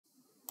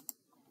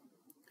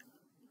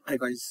Hi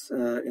guys,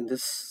 in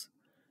this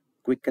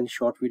quick and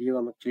short video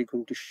I'm actually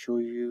going to show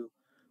you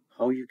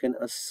how you can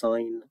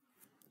assign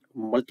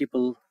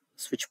multiple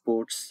switch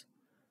ports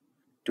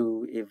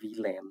to a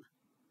VLAN.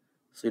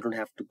 So you don't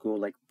have to go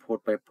like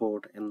port by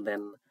port and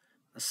then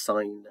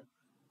assign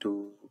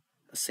to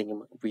a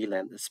same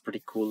VLAN. It's a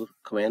pretty cool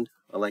command.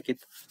 I like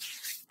it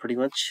pretty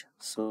much.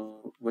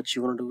 So what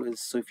you want to do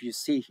is, so if you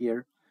see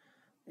here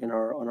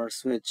on our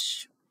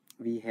switch,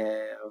 we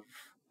have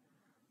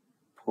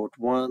port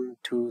 1,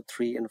 2,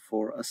 3, and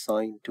 4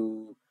 assigned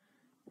to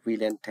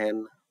VLAN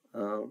 10,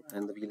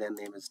 and the VLAN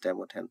name is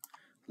demo 10.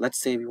 Let's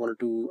say we wanted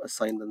to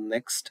assign the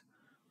next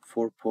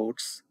 4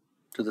 ports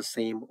to the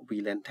same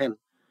VLAN 10.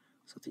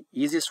 So the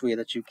easiest way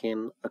that you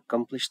can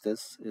accomplish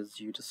this is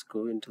you just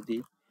go into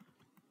the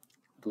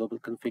global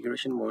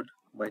configuration mode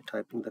by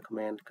typing the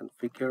command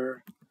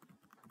configure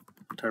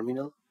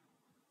terminal,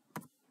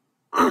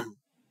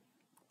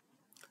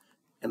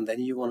 and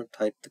then you want to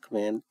type the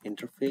command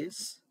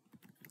interface,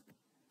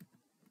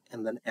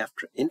 and then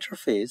after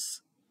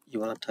interface you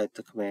want to type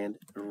the command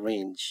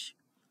range,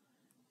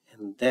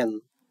 and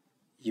then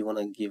you want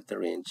to give the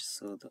range.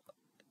 So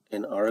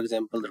in our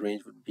example, the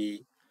range would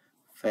be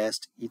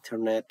fast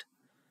Ethernet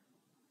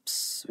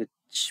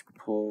switch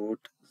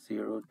port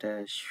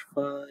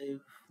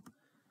 0-5,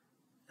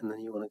 and then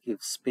you want to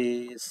give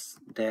space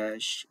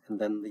dash and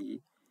then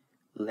the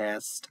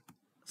last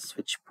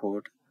switch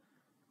port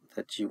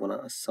that you want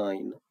to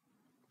assign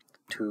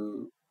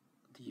to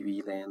the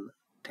VLAN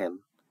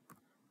 10,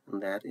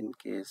 and that in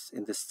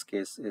this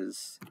case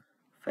is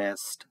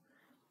fast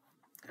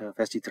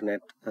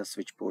Ethernet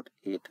switch port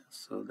 8.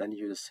 So then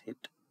you just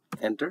hit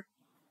enter,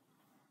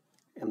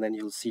 and then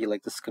you'll see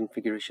like this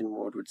configuration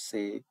mode would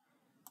say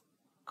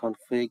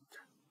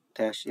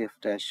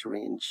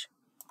config-if-range.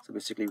 So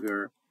basically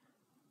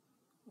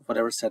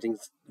whatever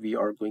settings we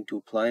are going to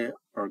apply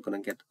are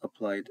going to get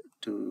applied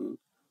to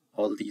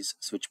all these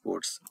switch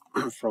ports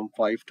from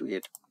 5 to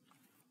 8.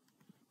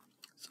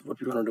 So what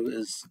we want to do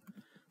is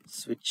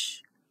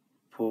switch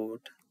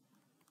port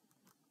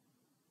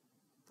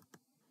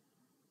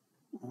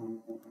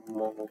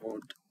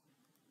mode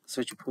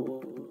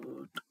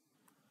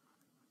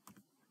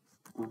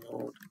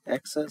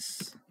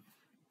access,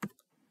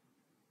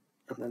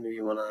 and then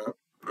we want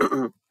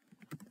to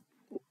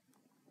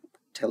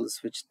tell the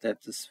switch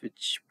that the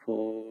switch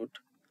port,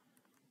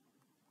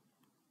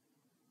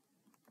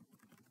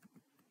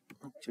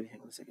 actually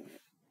hang on a second here,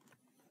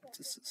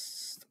 this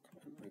is the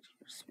command right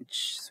here,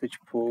 switch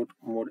port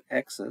mode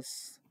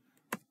access,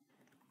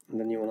 and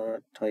then you want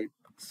to type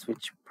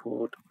switch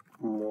port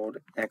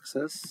mode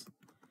access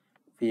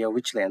via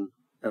which LAN,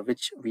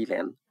 which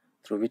VLAN,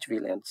 through which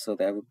VLAN. So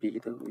that would be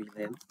the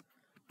VLAN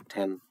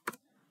 10.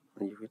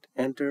 Then you hit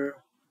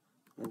enter,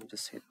 and you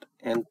just hit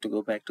end to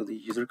go back to the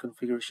user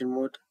configuration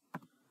mode.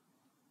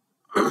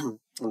 And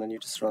then you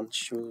just run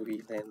show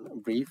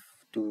VLAN brief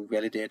to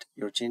validate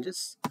your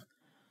changes,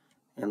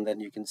 and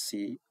then you can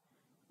see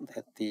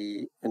that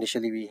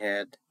initially we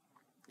had,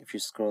 if you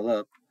scroll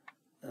up,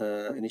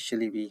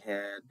 initially we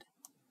had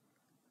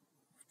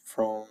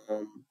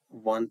from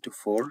 1 to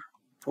 4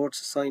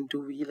 ports assigned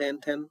to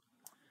VLAN 10,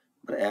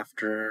 but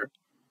after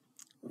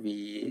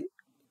we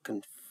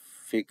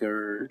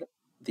configured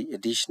the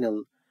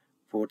additional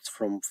ports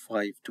from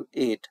 5 to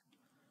 8,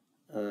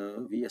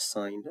 we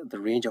assigned the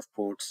range of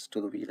ports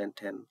to the VLAN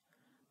 10,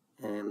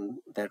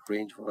 and that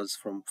range was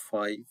from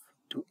 5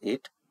 to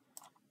 8,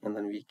 and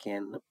then we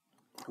can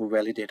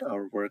validate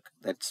our work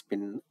that's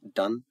been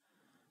done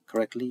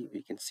correctly.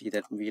 We can see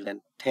that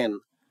VLAN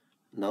 10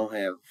 now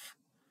have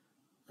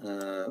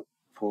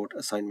port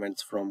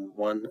assignments from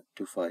 1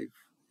 to 5,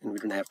 and we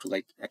don't have to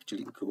like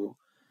actually go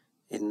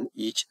in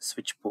each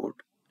switch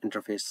port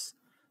interface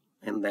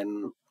and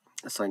then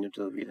assign it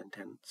to the VLAN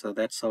 10. So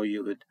that's how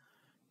you would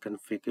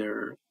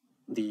configure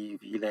the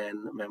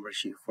VLAN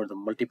membership for the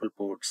multiple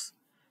ports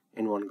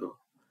in one go.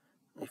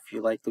 If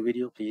you like the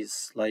video,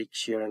 please like,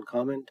 share, and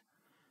comment.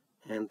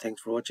 And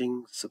thanks for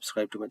watching.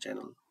 Subscribe to my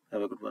channel.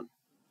 Have a good one.